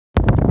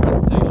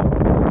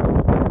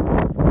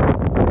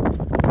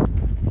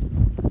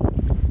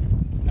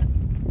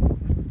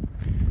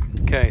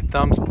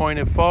thumbs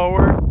pointed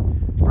forward,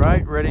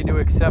 right? Ready to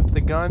accept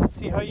the gun.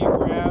 See how you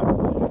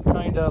grab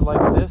kind of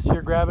like this?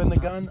 You're grabbing the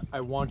gun.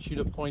 I want you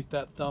to point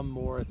that thumb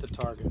more at the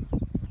target.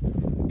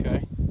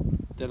 Okay?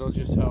 That'll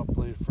just help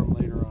from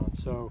later on.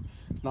 So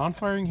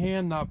non-firing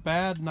hand, not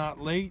bad,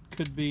 not late.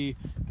 Could be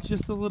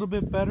just a little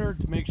bit better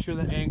to make sure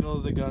the angle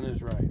of the gun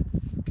is right.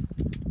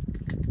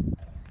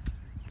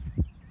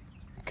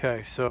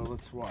 Okay, so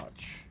let's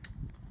watch.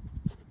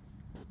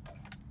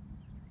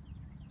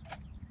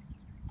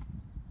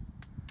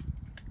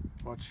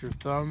 Watch your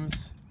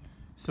thumbs.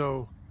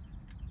 So,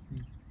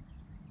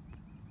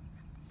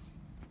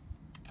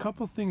 a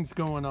couple things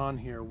going on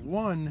here.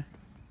 One,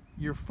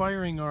 your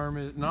firing arm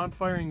is,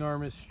 non-firing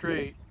arm is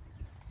straight,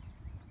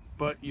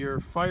 but your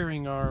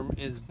firing arm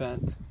is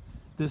bent.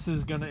 This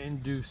is going to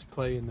induce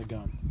play in the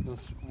gun.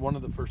 That's one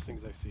of the first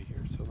things I see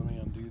here. So let me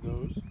undo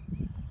those.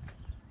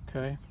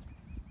 Okay.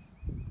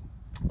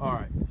 All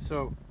right.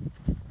 So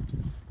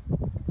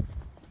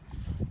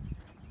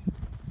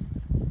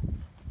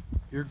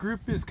your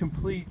grip is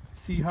complete.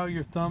 See how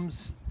your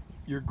thumbs,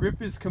 your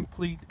grip is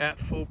complete at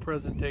full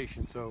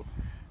presentation. So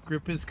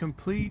grip is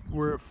complete.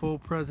 We're at full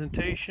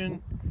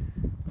presentation.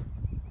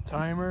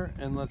 Timer,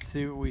 and let's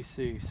see what we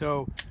see.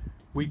 So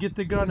we get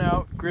the gun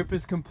out, grip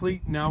is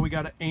complete. Now we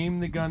got to aim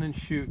the gun and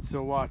shoot.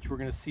 So watch, we're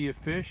going to see a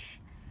fish.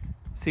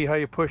 See how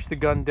you push the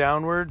gun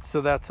downward?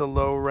 So that's a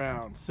low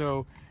round.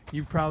 So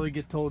you probably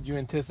get told you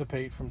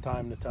anticipate from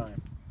time to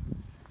time.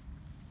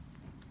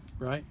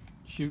 Right?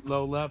 Shoot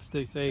low lefts,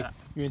 they say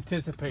you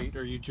anticipate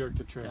or you jerk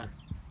the trigger.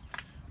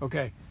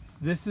 Okay,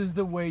 this is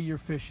the way you're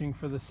fishing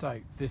for the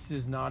sight. This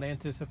is not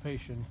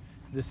anticipation.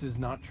 This is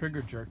not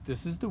trigger jerk.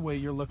 This is the way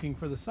you're looking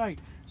for the sight.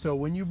 So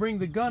when you bring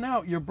the gun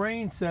out, your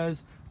brain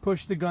says,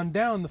 push the gun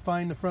down to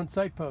find the front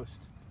sight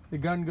post. The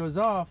gun goes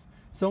off.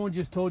 Someone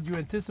just told you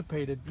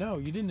anticipated. No,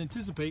 you didn't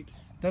anticipate.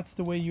 That's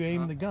the way you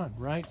aim the gun,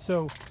 right?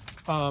 So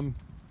I'm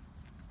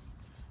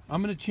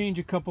going to change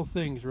a couple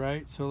things,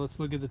 right? So let's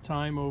look at the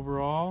time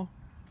overall.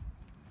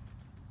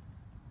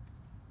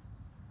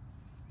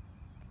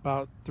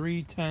 About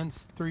 0.3,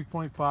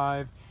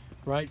 3.5,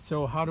 right?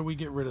 So how do we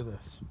get rid of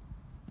this?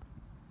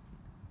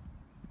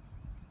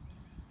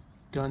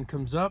 Gun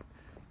comes up,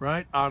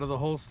 right? Out of the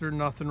holster,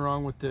 nothing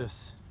wrong with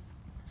this.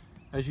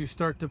 As you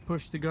start to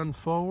push the gun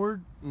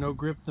forward, no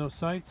grip, no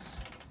sights.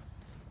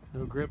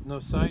 No grip, no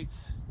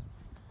sights.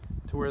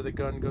 To where the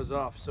gun goes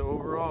off. So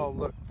overall,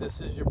 look,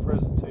 this is your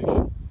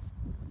presentation.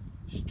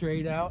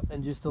 Straight out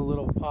and just a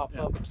little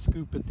pop-up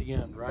scoop at the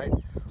end, right?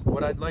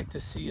 What I'd like to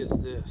see is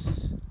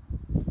this.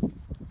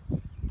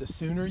 The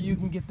sooner you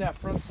can get that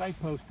front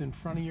sight post in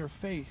front of your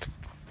face,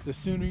 the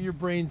sooner your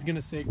brain's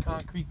gonna say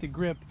concrete the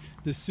grip,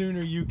 the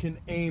sooner you can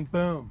aim,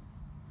 boom.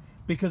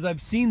 Because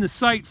I've seen the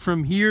sight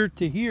from here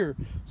to here.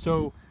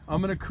 So I'm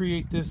gonna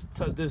create this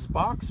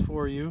box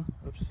for you.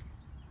 Oops.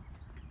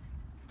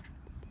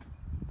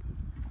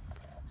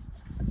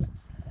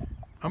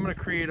 I'm gonna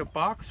create a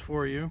box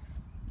for you.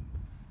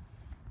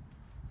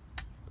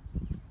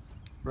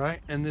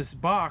 Right, and this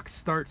box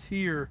starts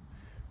here,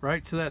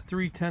 right? So that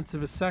 0.3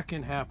 of a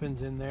second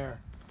happens in there.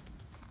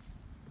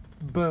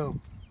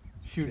 Boom.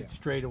 Shoot it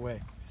straight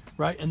away,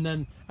 right? And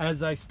then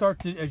as you start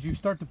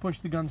to push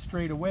the gun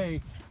straight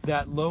away,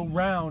 that low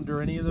round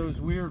or any of those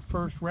weird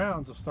first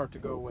rounds will start to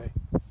go away,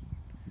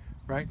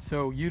 right?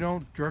 So you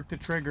don't jerk the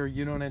trigger,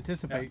 you don't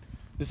anticipate.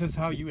 This is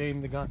how you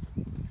aim the gun,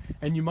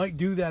 and you might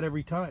do that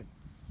every time.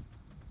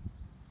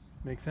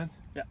 Make sense?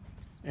 Yeah.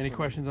 Any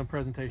questions on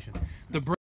presentation? The